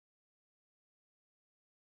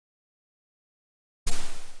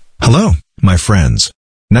Hello, my friends.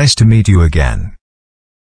 Nice to meet you again.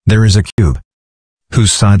 There is a cube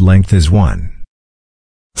whose side length is 1.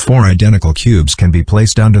 4 identical cubes can be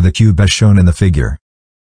placed under the cube as shown in the figure.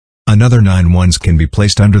 Another 9 ones can be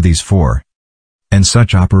placed under these 4. And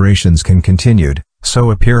such operations can continued, so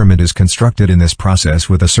a pyramid is constructed in this process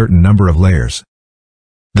with a certain number of layers.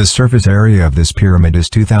 The surface area of this pyramid is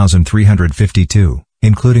 2,352,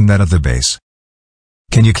 including that of the base.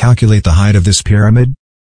 Can you calculate the height of this pyramid?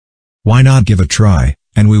 Why not give a try,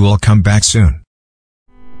 and we will come back soon.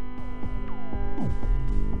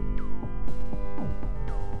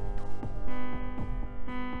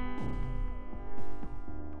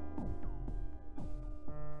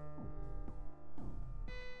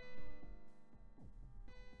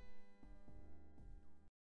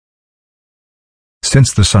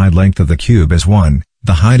 Since the side length of the cube is 1,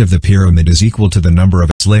 the height of the pyramid is equal to the number of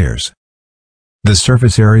its layers. The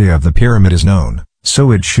surface area of the pyramid is known,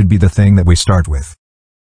 so it should be the thing that we start with.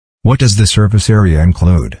 What does the surface area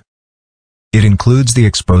include? It includes the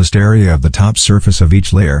exposed area of the top surface of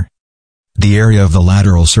each layer, the area of the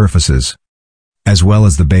lateral surfaces, as well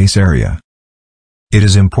as the base area. It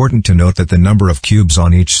is important to note that the number of cubes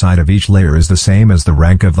on each side of each layer is the same as the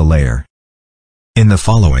rank of the layer. In the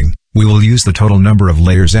following, we will use the total number of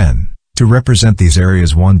layers n, to represent these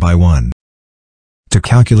areas one by one. To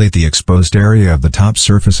calculate the exposed area of the top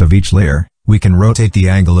surface of each layer, we can rotate the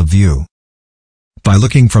angle of view. By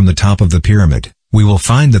looking from the top of the pyramid, we will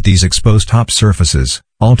find that these exposed top surfaces,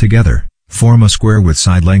 altogether, form a square with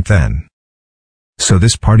side length n. So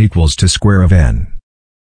this part equals to square of n.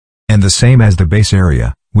 And the same as the base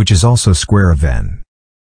area, which is also square of n.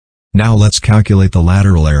 Now let's calculate the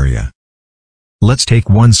lateral area. Let's take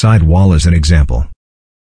one side wall as an example.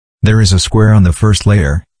 There is a square on the first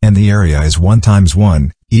layer, and the area is 1 times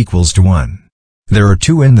 1, equals to 1. There are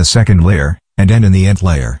 2 in the second layer, and n in the nth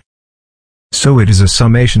layer. So it is a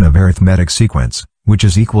summation of arithmetic sequence, which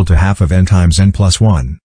is equal to half of n times n plus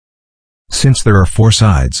 1. Since there are 4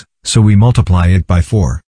 sides, so we multiply it by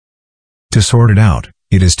 4. To sort it out,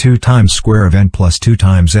 it is 2 times square of n plus 2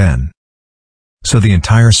 times n. So the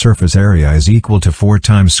entire surface area is equal to 4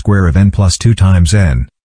 times square of n plus 2 times n,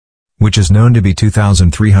 which is known to be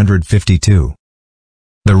 2,352.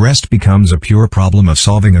 The rest becomes a pure problem of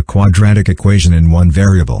solving a quadratic equation in one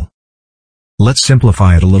variable. Let's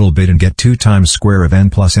simplify it a little bit and get 2 times square of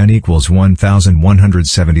n plus n equals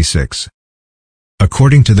 1,176.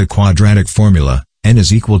 According to the quadratic formula, n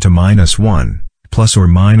is equal to -1. Plus or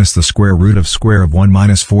minus the square root of 1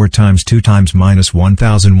 minus 4 times 2 times minus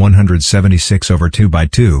 1,176 over 2 by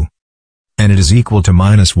 2. And it is equal to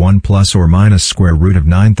 -1 plus or minus square root of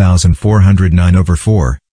 9,409 over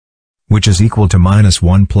 4. Which is equal to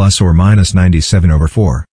 -1 plus or minus 97 over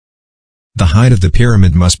 4. The height of the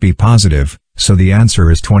pyramid must be positive, so the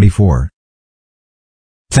answer is 24.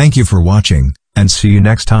 Thank you for watching, and see you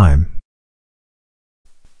next time.